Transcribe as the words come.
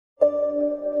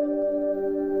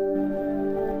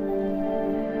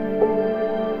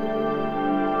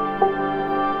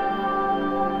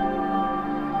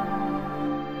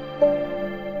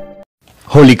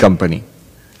holy company.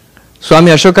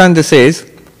 Swami Ashokananda says,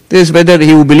 this whether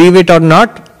you believe it or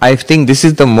not, I think this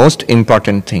is the most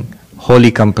important thing.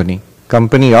 Holy company.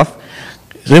 Company of,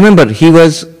 remember he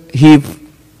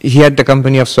had the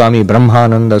company of Swami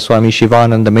Brahmananda, Swami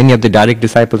Shivananda, many of the direct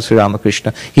disciples of Sri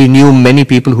Ramakrishna. He knew many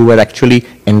people who were actually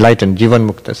enlightened, Jivan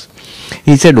Muktas.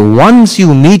 He said, once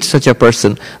you meet such a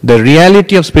person, the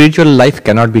reality of spiritual life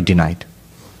cannot be denied.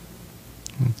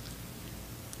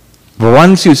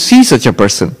 Once you see such a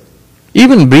person,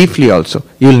 even briefly also,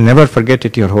 you will never forget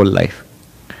it your whole life.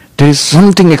 There is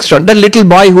something extra. The little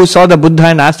boy who saw the Buddha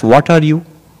and asked, what are you?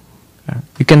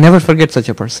 You can never forget such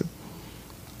a person.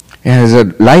 It has a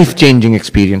life-changing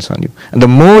experience on you. And the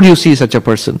more you see such a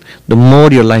person, the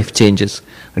more your life changes.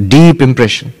 A deep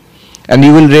impression. And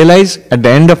you will realize at the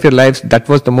end of your lives, that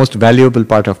was the most valuable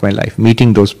part of my life,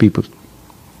 meeting those people.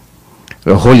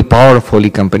 The holy power of holy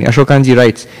company. Ashokanji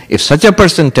writes, if such a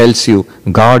person tells you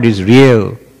God is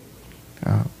real,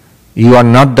 you are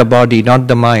not the body, not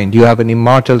the mind, you have an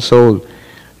immortal soul,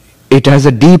 it has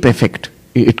a deep effect.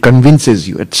 It convinces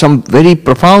you. At some very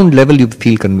profound level you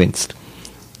feel convinced.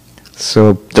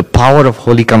 So the power of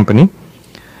holy company,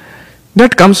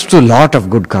 that comes to a lot of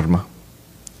good karma.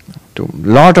 To a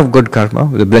lot of good karma,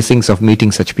 the blessings of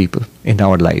meeting such people in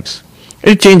our lives.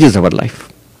 It changes our life.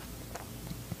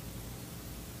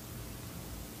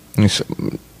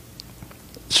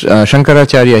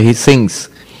 Shankaracharya, he sings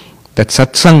that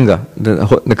satsanga,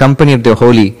 the company of the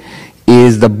holy,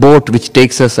 is the boat which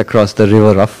takes us across the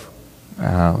river of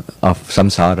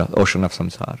samsara, ocean of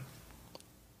samsara.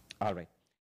 All right.